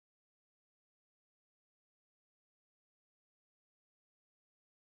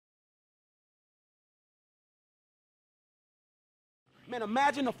Man,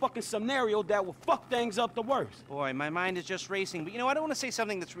 imagine a fucking scenario that would fuck things up the worst. Boy, my mind is just racing. But you know, I don't want to say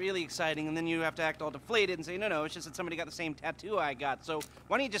something that's really exciting and then you have to act all deflated and say, no, it's just that somebody got the same tattoo I got. So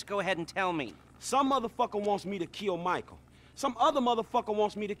why don't you just go ahead and tell me? Some motherfucker wants me to kill Michael. Some other motherfucker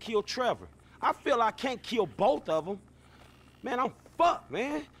wants me to kill Trevor. I feel I can't kill both of them. Man, I'm fucked,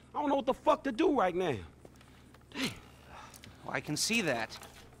 man. I don't know what the fuck to do right now. Damn. Well, I can see that.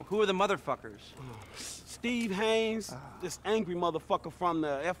 Who are the motherfuckers? Steve Haynes, this angry motherfucker from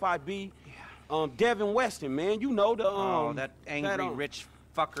the FIB. Yeah. Devin Weston, man. You know the, that angry rich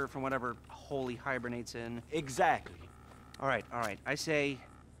fucker from whatever hole he hibernates in. Exactly. All right. I say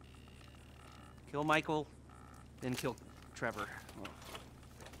kill Michael, then kill Trevor.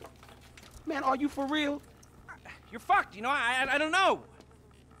 Man, are you for real? You're fucked, you know, I don't know.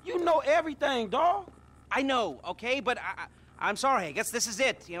 You know everything, dawg. I know, okay, but I'm sorry, I guess this is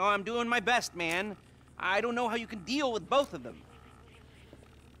it. You know, I'm doing my best, man. I don't know how you can deal with both of them.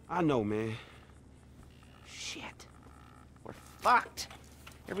 I know, man. Shit. We're fucked.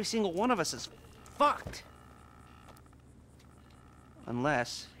 Every single one of us is fucked.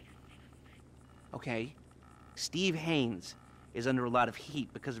 Unless... Okay, Steve Haynes is under a lot of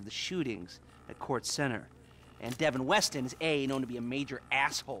heat because of the shootings at Court Center. And Devin Weston is A, known to be a major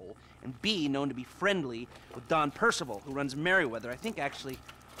asshole, and B, known to be friendly with Don Percival, who runs Merryweather. I think, actually,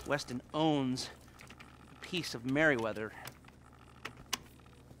 Weston owns a piece of Merryweather.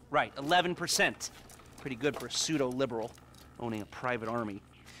 Right, 11%. Pretty good for a pseudo-liberal owning a private army.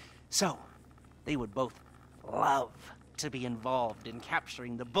 So, they would both love to be involved in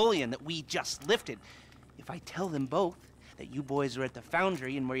capturing the bullion that we just lifted. If I tell them both that you boys are at the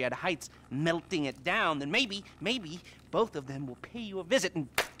foundry in Murrieta Heights melting it down, then maybe both of them will pay you a visit and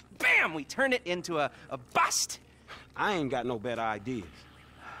bam, we turn it into a bust. I ain't got no better ideas.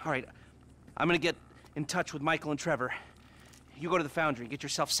 All right, I'm gonna get in touch with Michael and Trevor. You go to the foundry, get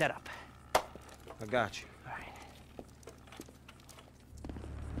yourself set up. I got you. All right.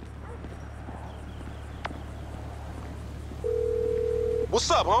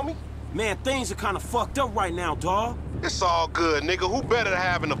 What's up, homie? Man, things are kind of fucked up right now, dawg. It's all good, nigga. Who better to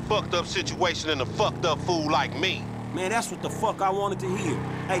have in a fucked up situation than a fucked up fool like me? Man, that's what the fuck I wanted to hear.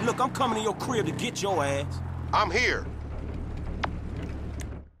 Hey, look, I'm coming to your crib to get your ass. I'm here.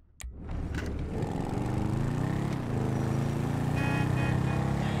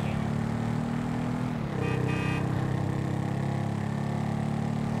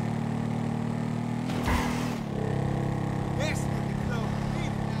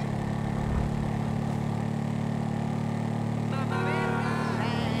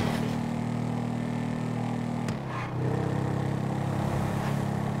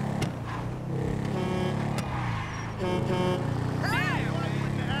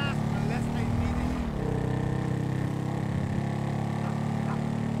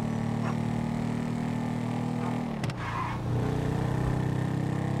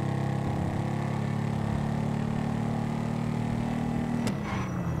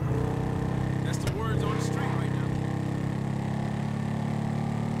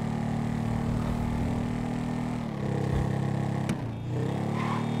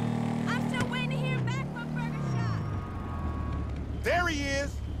 There he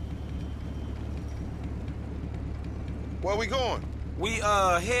is. Where we going? We,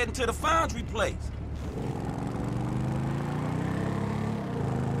 heading to the foundry place.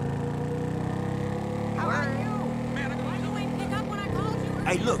 How are you? Why you ain't pick up when I called you?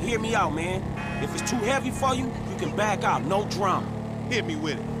 Hey, look, hear me out, man. If it's too heavy for you, you can back out, no drama. Hit me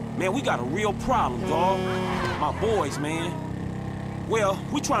with it. Man, we got a real problem, dawg. My boys, man. Well,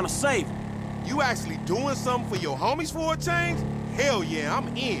 we trying to save them. You actually doing something for your homies for a change? Hell yeah, I'm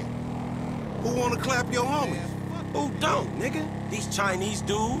in. Who wanna clap your homies? Who don't, nigga? These Chinese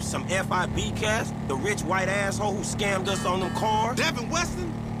dudes, some FIB cats, the rich white asshole who scammed us on them cars. Devin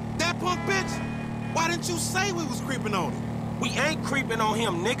Weston? That punk bitch? Why didn't you say we was creeping on him? We ain't creeping on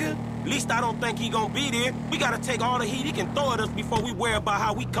him, nigga. At least I don't think he gonna be there. We gotta take all the heat he can throw at us before we worry about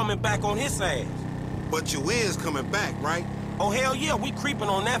how we coming back on his ass. But you is coming back, right? Oh, hell yeah, we creeping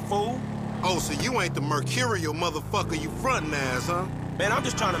on that fool. Oh, so you ain't the mercurial motherfucker you frontin' as, huh? Man, I'm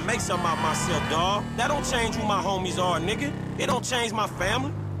just trying to make something out myself, dawg. That don't change who my homies are, nigga. It don't change my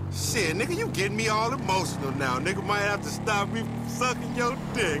family. Shit, nigga, you getting me all emotional now. Nigga might have to stop me from sucking your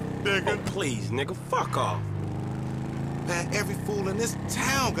dick, nigga. Oh, please, nigga, fuck off. Man, every fool in this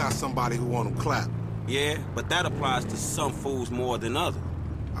town got somebody who want him clapped. Yeah, but that applies to some fools more than others.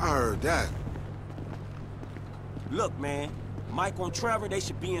 I heard that. Look, man, Michael and Trevor, they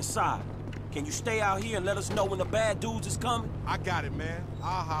should be inside. Can you stay out here and let us know when the bad dudes is coming? I got it, man.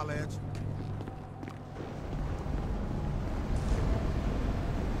 I'll holler at you.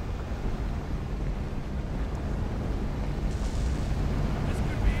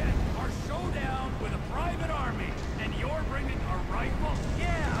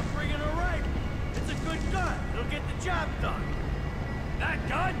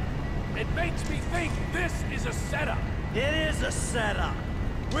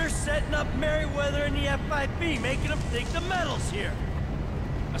 We're setting up Merryweather and the FIB, making them think the metal's here.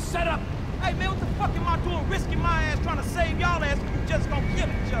 A setup? Hey, man, what the fuck am I doing risking my ass trying to save y'all ass when you just gonna kill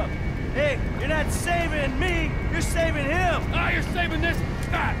each other? Hey, you're not saving me, you're saving him. Ah, you're saving this?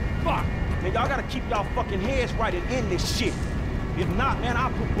 God, fuck. Man, y'all gotta keep y'all fucking heads right and end this shit. If not, man,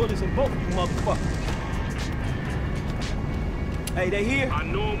 I'll put bullets in both of you motherfuckers. Hey, they here? I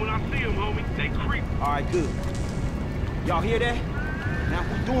know them when I see them, homie. They creep. All right, good. Y'all hear that? Now,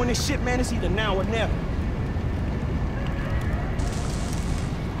 if we doing this shit, man, it's either now or never.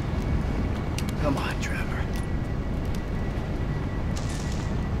 Come on, Trevor.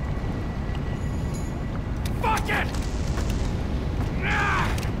 Fuck it! Ah!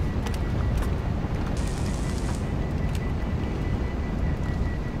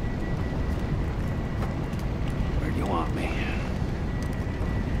 Where do you want me?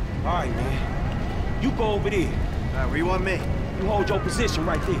 All right, man. You go over there. Where you want me? You hold your position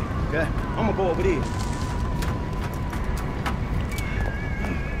right there. Okay. I'm gonna go over there.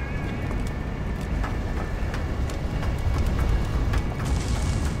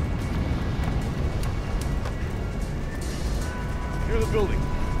 Near the building.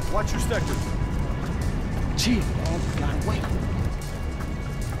 Watch your sector. Chill, man. We gotta wait.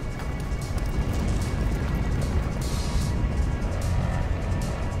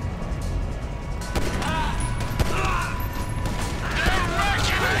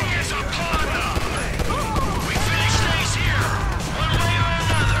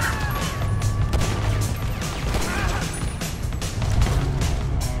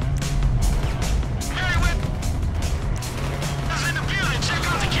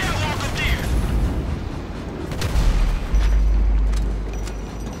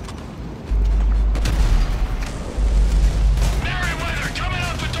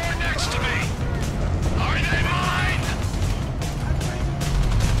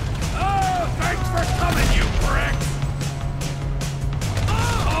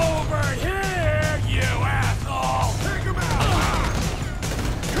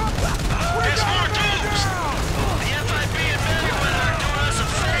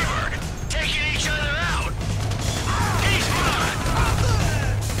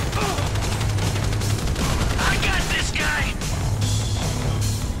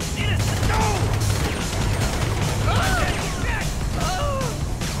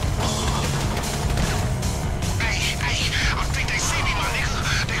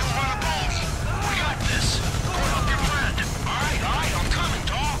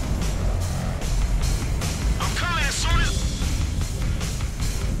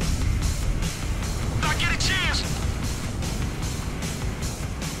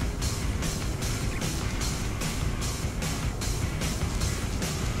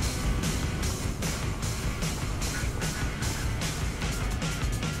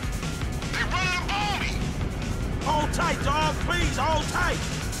 Hold tight, dog. Please, hold tight.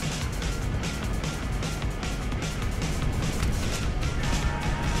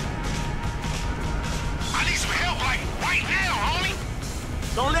 I need some help, like, right now, homie.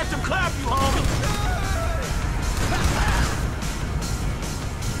 Don't let them clap you, homie.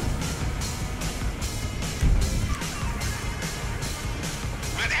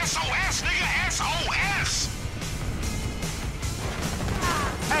 Man, SOS, nigga, SOS.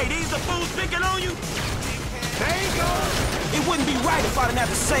 Hey, these the fools picking on you? There you go. It wouldn't be right if I didn't have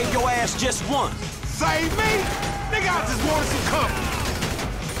to save your ass just once. Save me? Nigga, I just wanted some company.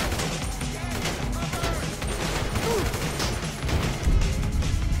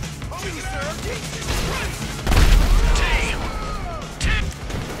 Damn! Tim!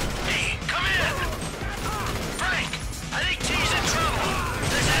 Hey, come in! Frank, I think T's in trouble.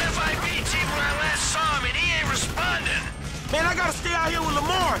 There's an FIB team where I last saw him and he ain't responding. Man, I gotta stay out here with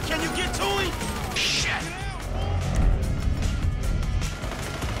Lamar. Can you get to him? Shit!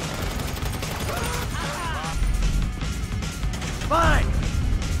 Fine!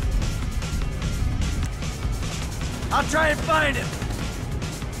 I'll try and find him.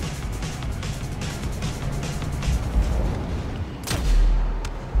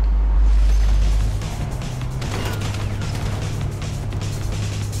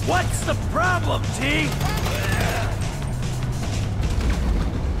 What's the problem, T?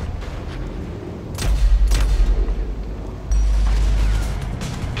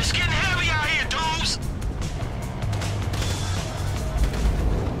 It's getting heavy out here, dudes!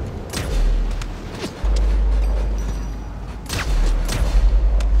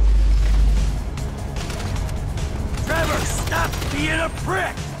 Trevor, stop being a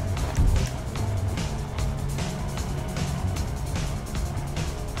prick!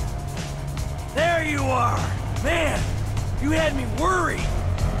 There you are! Man, you had me worried!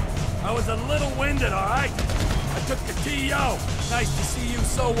 a little winded, all right? I took the TO. Nice to see you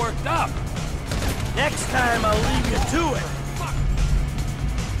so worked up. Next time, I'll leave you to it.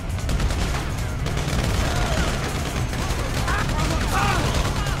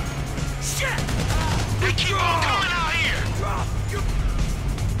 Shit! They keep on coming out here!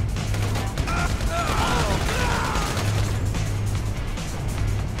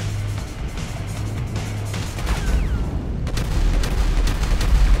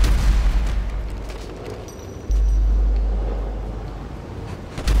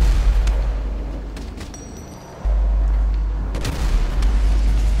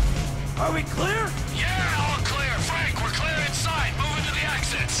 Are we clear? Yeah, all clear. Frank, we're clear inside. Moving to the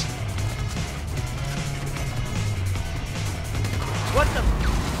exits. What the...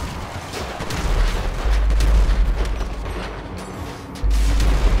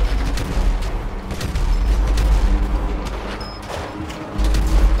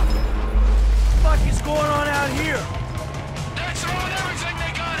 fuck is going on out here? They're throwing everything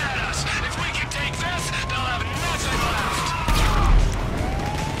they got at us. If we can take this, they'll have nothing left.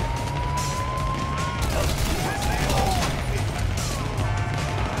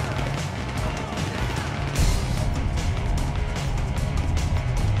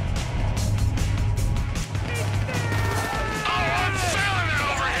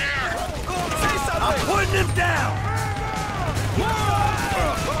 Putting him down!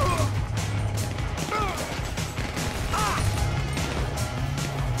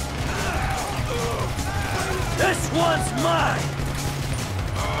 This one's mine!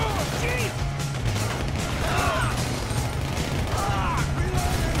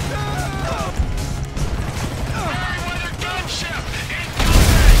 Meriwether gunship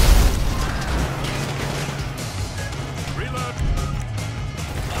incoming! Reload.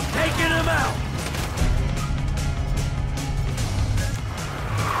 Taking him out!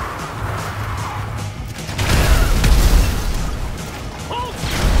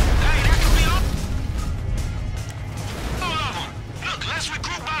 Hey, that could be all of them. Look, let's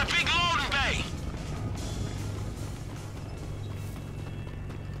regroup by the big loading bay.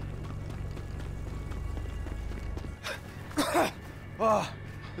 Oh,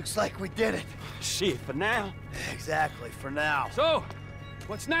 looks like we did it. Shit, for now. Exactly, for now. So,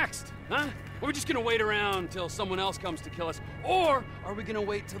 what's next, huh? Are we just gonna wait around till someone else comes to kill us? Or are we gonna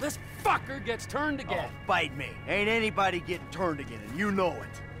wait till this fucker gets turned again? Oh, fight me. Ain't anybody getting turned again, and you know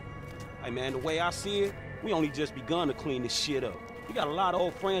it. Hey, man, the way I see it, we only just begun to clean this shit up. We got a lot of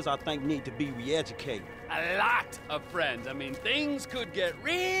old friends I think need to be re-educated. A lot of friends. I mean, things could get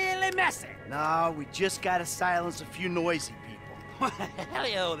really messy. No, we just gotta silence a few noisy people. Hell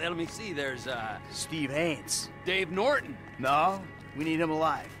yeah, let me see. There's, Steve Haynes. Dave Norton. No, we need him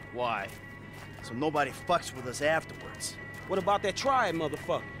alive, Why? so nobody fucks with us afterwards. What about that triad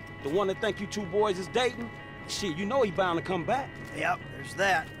motherfucker? The one that think you two boys is dating? Shit, you know he bound to come back. Yep, there's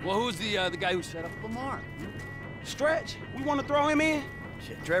that. Well, who's the guy who set up Lamar? Stretch, we want to throw him in?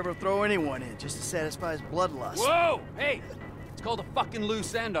 Shit, Trevor will throw anyone in just to satisfy his bloodlust. Whoa! Hey! It's called a fucking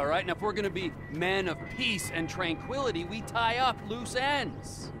loose end, all right? Now, if we're gonna be men of peace and tranquility, we tie up loose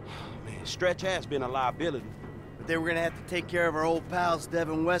ends. Man, Stretch has been a liability. But then we're gonna have to take care of our old pals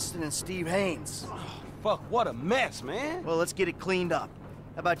Devin Weston and Steve Haynes. Fuck, what a mess, man. Well, let's get it cleaned up.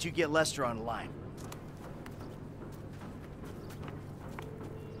 How about you get Lester on the line?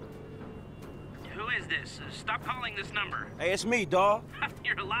 Who is this? Stop calling this number. Hey, it's me, dawg.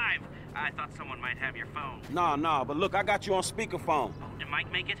 You're alive. I thought someone might have your phone. Nah, but look, I got you on speakerphone. Oh, did Mike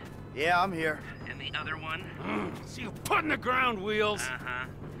make it? Yeah, I'm here. And the other one? See you putting the ground wheels. Uh-huh.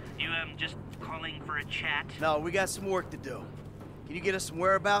 You, just calling for a chat? No, we got some work to do. Can you get us some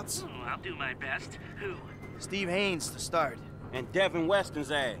whereabouts? Oh, I'll do my best. Who? Steve Haynes to start. And Devin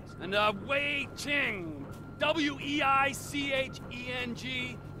Weston's ass. And, Wei Cheng. W-E-I-C-H-E-N-G.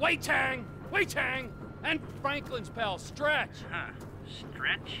 Wei Cheng. Wei Cheng. And Franklin's pal, Stretch. Huh.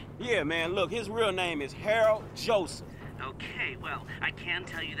 Stretch? Yeah, man, look, his real name is Harold Joseph. Okay, well, I can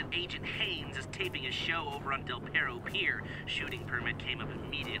tell you that Agent Haynes is taping a show over on Del Perro Pier. Shooting permit came up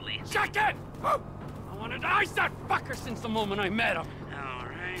immediately. Check it! I wanted to ice that fucker since the moment I met him.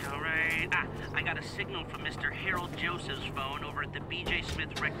 All right. I got a signal from Mr. Harold Joseph's phone over at the B.J.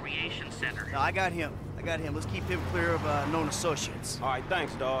 Smith Recreation Center. No, I got him. Let's keep him clear of known associates. All right,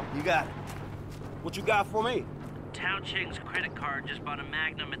 thanks, dawg. You got it. What you got for me? Tao Cheng's credit card just bought a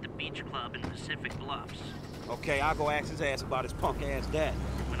Magnum at the beach club in Pacific Bluffs. Okay, I'll go ask his ass about his punk-ass dad.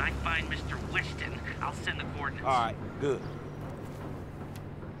 When I find Mr. Weston, I'll send the coordinates. All right, good.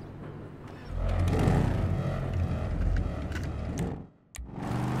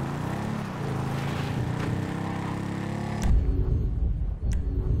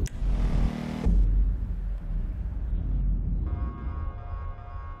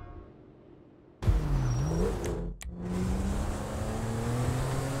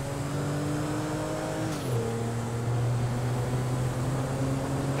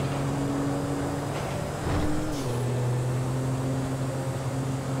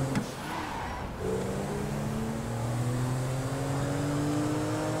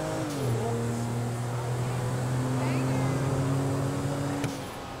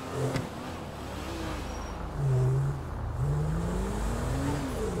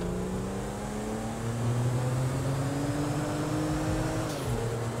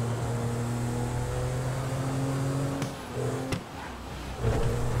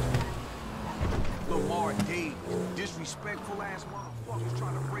 Hey, disrespectful ass motherfuckers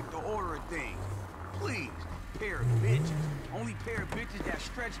trying to break the order of things. Please, pair of bitches. Only pair of bitches that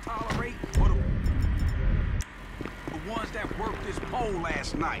Stretch tolerate are the ones that worked this pole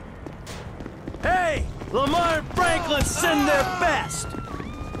last night. Hey! Lamar and Franklin send their best!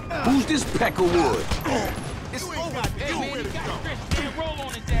 Who's this Peckerwood? It's over. Hey, man, you got Stretch. Roll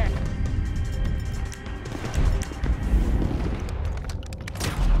on his ass.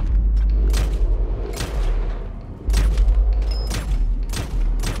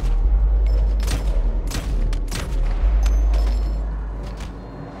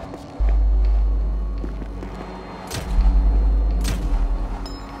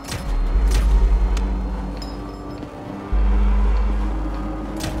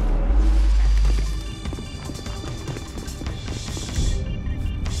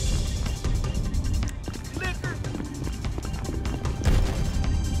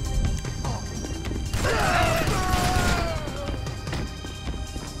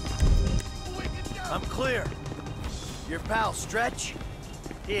 I'm clear. Your pal Stretch?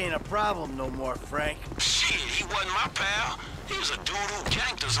 He ain't a problem no more, Frank. Shit, he wasn't my pal. He was a dude who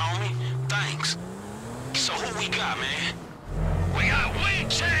ganked us, homie. Thanks. So who we got, man? We got Wei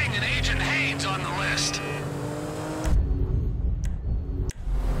Chang and Agent Haynes on the list.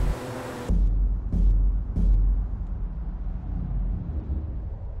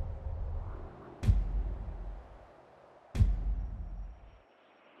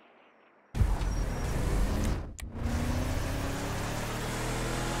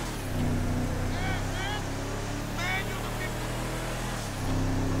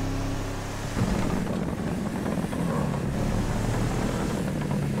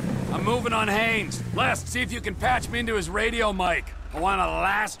 I'm moving on Haynes. Les, see if you can patch me into his radio mic. I want a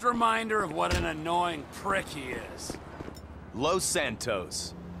last reminder of what an annoying prick he is. Los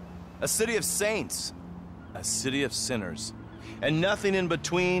Santos. A city of saints. A city of sinners. And nothing in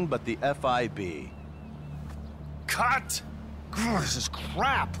between but the FIB. Cut! Grr, this is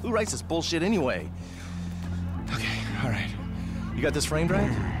crap! Who writes this bullshit anyway? Okay, alright. You got this framed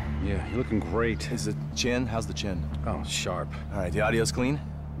right? Yeah, you're looking great. Is the chin? How's the chin? Oh, sharp. Alright, the audio's clean?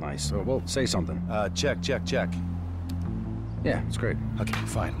 Nice. Well, say something. Check. Yeah, it's great. Okay,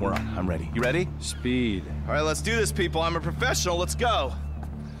 fine, we're on. I'm ready. You ready? Speed. All right, let's do this, people. I'm a professional. Let's go.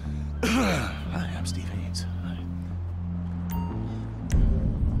 Hi, I'm Steve Haynes. Hi.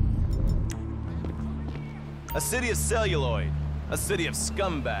 A city of celluloid. A city of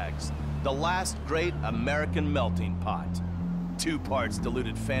scumbags. The last great American melting pot. 2 parts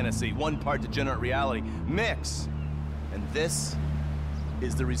diluted fantasy, 1 part degenerate reality. Mix. And this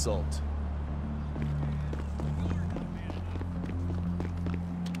is the result.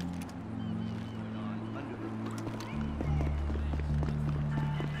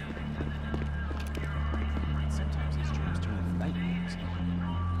 Sometimes these dreams turn into nightmares.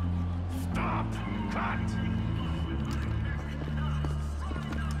 Stop! Cut!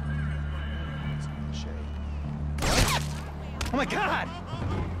 Oh my God!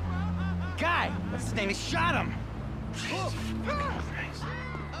 Guy! What's his name? He shot him!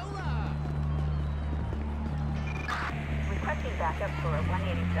 Requesting backup for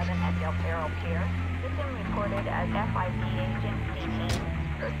 187 at Del Perro Pier. System reported as FIB agent Steve Haynes.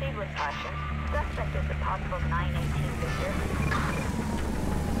 Proceed with caution. Suspect is a possible 918 visitor.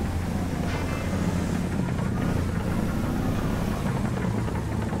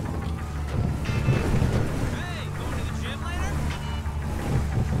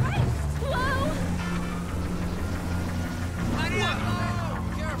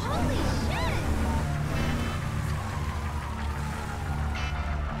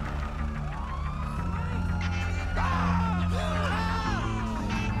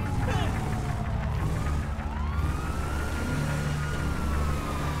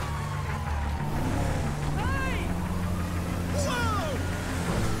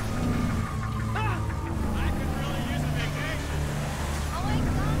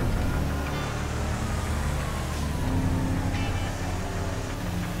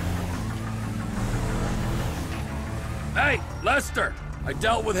 Hey, Lester! I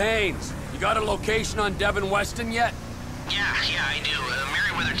dealt with Haynes. You got a location on Devin Weston yet? Yeah, I do.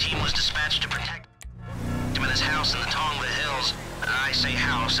 Merriweather team was dispatched to protect him in his house in the Tongva Hills. I say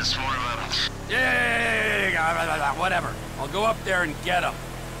house, it's more of a... Yeah, whatever. I'll go up there and get him.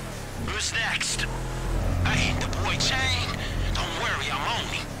 Who's next? Hey, the boy Chang. Don't worry, I'm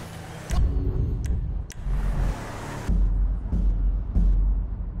on me.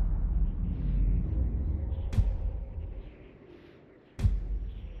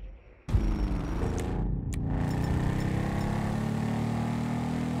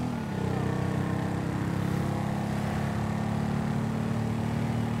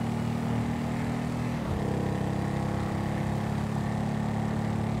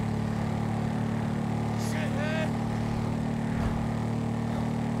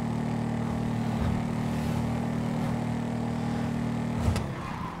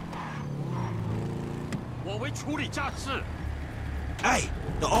 处理架势。 Hey,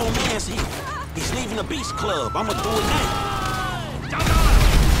 the old man's here. He's leaving the Beast Club. I'ma do it now.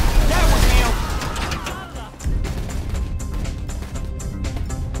 That was him.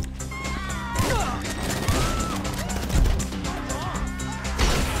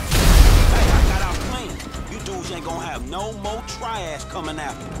 Hey, I got our plan. You dudes ain't gonna have no more triads coming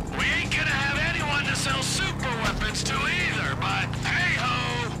after me. We ain't gonna have anyone to sell super weapons to either, but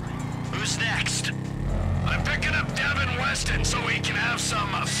hey-ho! Who's next? I'm picking up Devin Weston so we can have some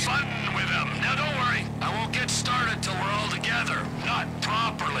fun with him. Now don't worry, I won't get started till we're all together. Not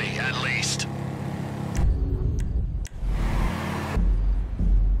properly, at least.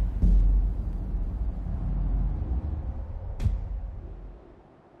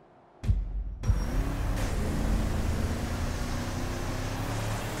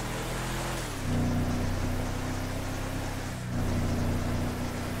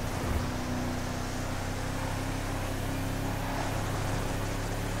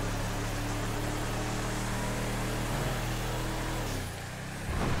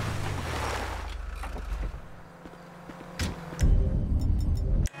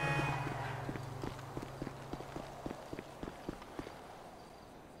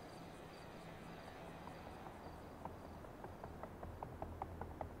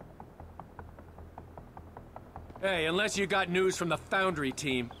 Hey, unless you got news from the Foundry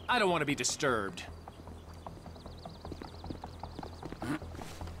team, I don't want to be disturbed.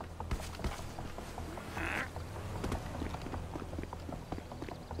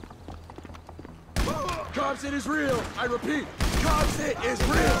 Cobsit is real! I repeat, Cobsit is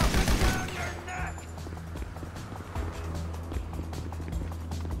real!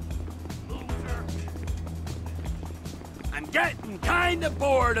 I'm getting kinda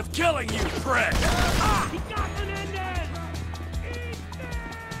bored of killing you, prick!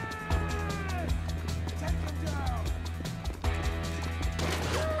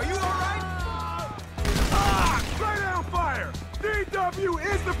 Are you alright? Lay down fire! DW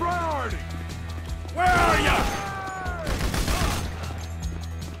is the priority! Where are ya?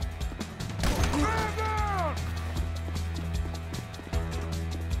 Man down!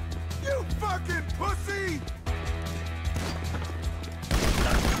 You fucking pussy!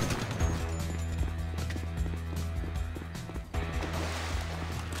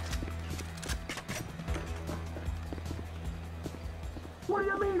 What do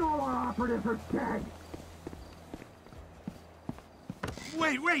you mean all our operatives are dead?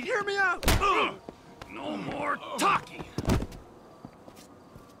 Wait, hear me out! No more talking!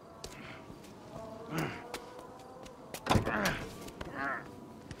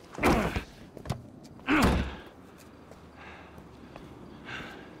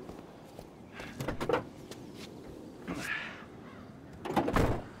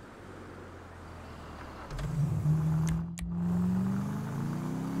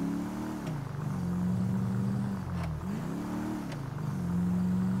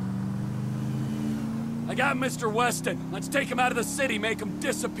 I got Mr. Weston. Let's take him out of the city, make him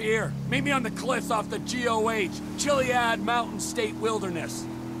disappear. Meet me on the cliffs off the GOH, Chiliad Mountain State Wilderness.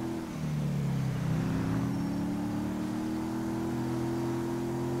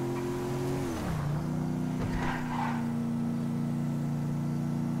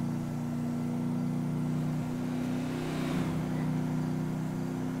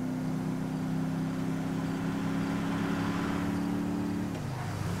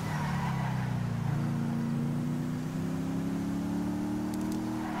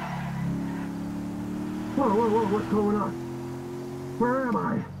 Whoa, what's going on? Where am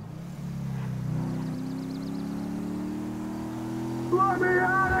I? Let me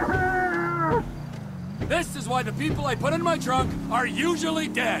out of here! This is why the people I put in my trunk are usually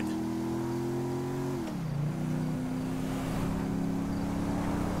dead.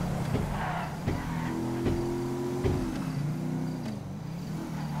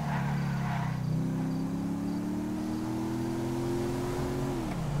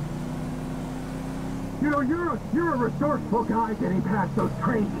 You know, you're a resourceful guy getting past those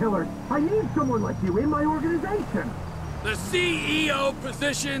trained killers. I need someone like you in my organization. The CEO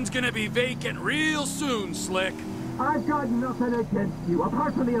position's gonna be vacant real soon, Slick. I've got nothing against you,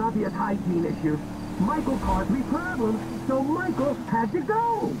 apart from the obvious hygiene issues. Michael caused me problems, so Michael had to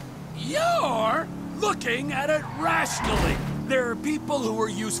go. You're looking at it rationally. There are people who are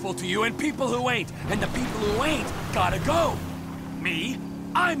useful to you and people who ain't, and the people who ain't gotta go. Me,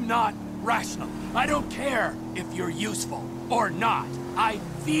 I'm not rational. I don't care if you're useful or not. I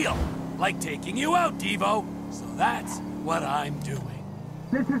feel like taking you out, Devo. So that's what I'm doing.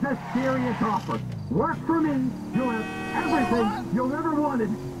 This is a serious offer. Work for me. You'll have everything you'll ever wanted.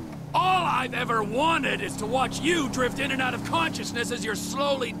 All I've ever wanted is to watch you drift in and out of consciousness as you're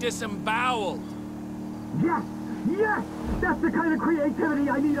slowly disemboweled. Yes! Yes! That's the kind of creativity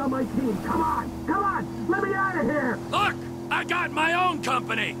I need on my team. Come on! Come on! Let me out of here! Look! I got my own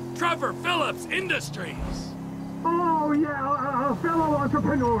company! Trevor Phillips Industries! Oh, yeah, a fellow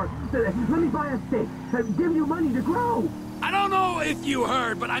entrepreneur. Let me buy a stake. Give you money to grow. I don't know if you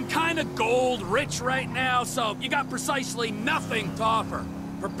heard, but I'm kinda gold rich right now, so you got precisely nothing to offer.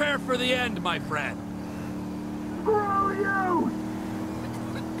 Prepare for the end, my friend. Grow you!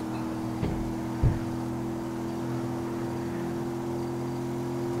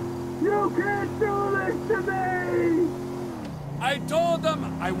 You can't do this to me! I told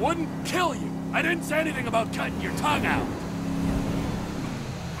them I wouldn't kill you. I didn't say anything about cutting your tongue out.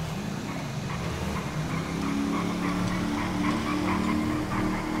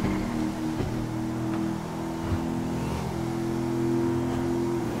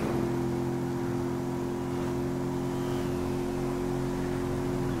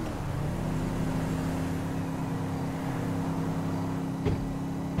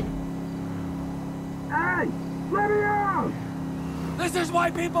 Hey! Let me out! This is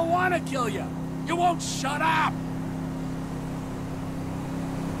why people want to kill you. You won't shut up!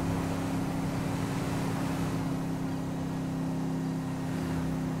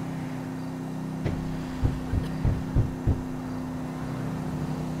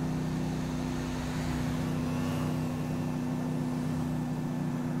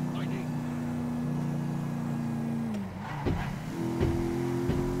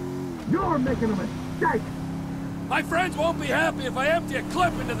 You're making a mistake! My friends won't be happy if I empty a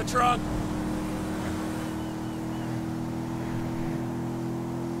clip into the trunk.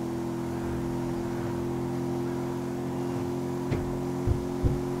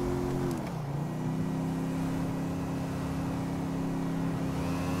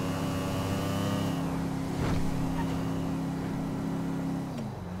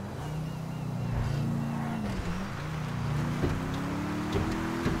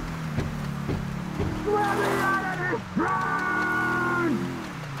 Let me out of this trunk!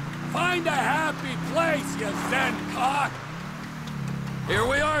 Find a happy place, you Zen cock! Here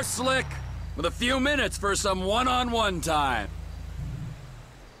we are, Slick, with a few minutes for some one-on-one time.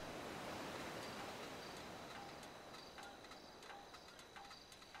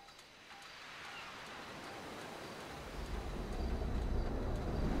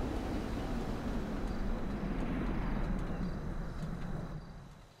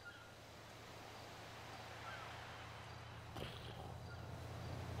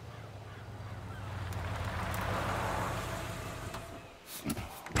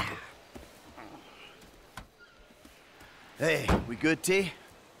 Hey, we good, T?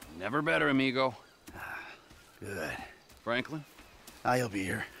 Never better, amigo. Good. Franklin? I'll be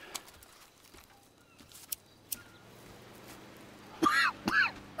here.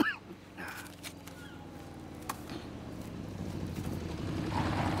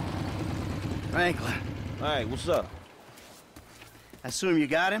 Franklin. Hey, what's up? I assume you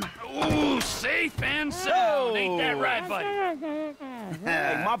got him? Ooh, safe and sound. Ain't that right, buddy?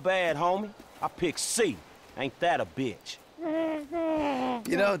 Hey, my bad, homie. I picked C. Ain't that a bitch?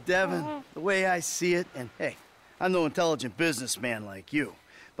 You know, Devin, the way I see it, and hey, I'm no intelligent businessman like you,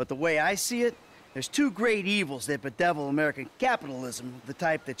 but the way I see it, there's two great evils that bedevil American capitalism, the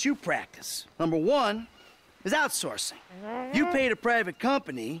type that you practice. Number one is outsourcing. You paid a private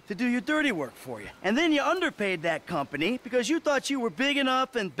company to do your dirty work for you, and then you underpaid that company because you thought you were big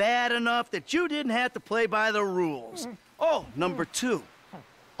enough and bad enough that you didn't have to play by the rules. Oh, number two,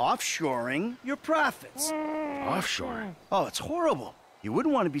 offshoring your profits. Offshore? Oh, it's horrible. You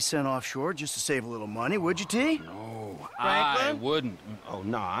wouldn't want to be sent offshore just to save a little money, would you, T? No, Franklin? I wouldn't. Oh,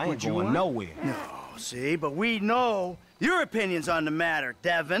 nah, I ain't Would you going want? nowhere. No, see, but we know your opinions on the matter,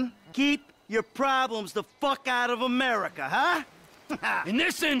 Devin. Keep your problems the fuck out of America, huh? In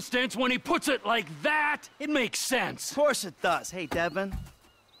this instance, when he puts it like that, it makes sense. Of course it does. Hey, Devin.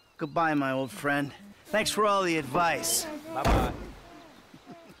 Goodbye, my old friend. Thanks for all the advice. Bye-bye.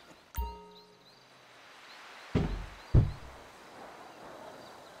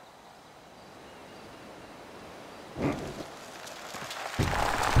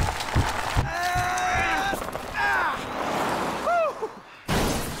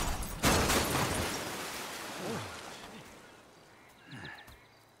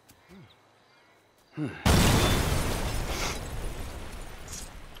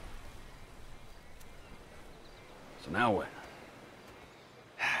 So now what?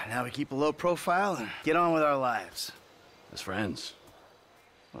 Now we keep a low profile and get on with our lives. As friends?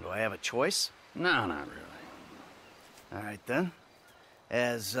 Well, do I have a choice? No, not really. All right, then.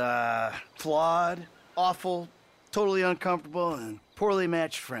 as, flawed, awful, totally uncomfortable, and poorly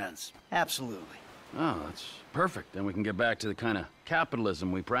matched friends. Absolutely. Oh, that's perfect. Then we can get back to the kind of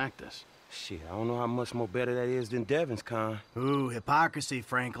capitalism we practice. Shit, I don't know how much more better that is than Devin's kind. Ooh, hypocrisy,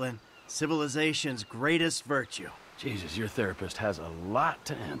 Franklin. Civilization's greatest virtue. Jesus, your therapist has a lot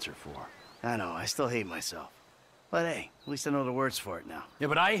to answer for. I know, I still hate myself. But hey, at least I know the words for it now. Yeah,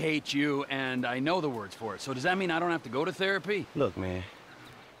 but I hate you, and I know the words for it. So does that mean I don't have to go to therapy? Look, man,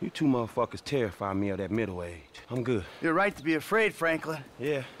 you two motherfuckers terrify me of that middle age. I'm good. You're right to be afraid, Franklin.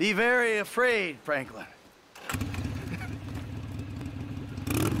 Yeah. Be very afraid, Franklin.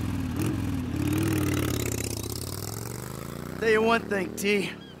 Tell you one thing,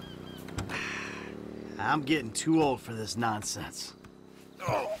 T. I'm getting too old for this nonsense.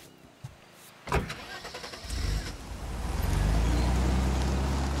 Oh.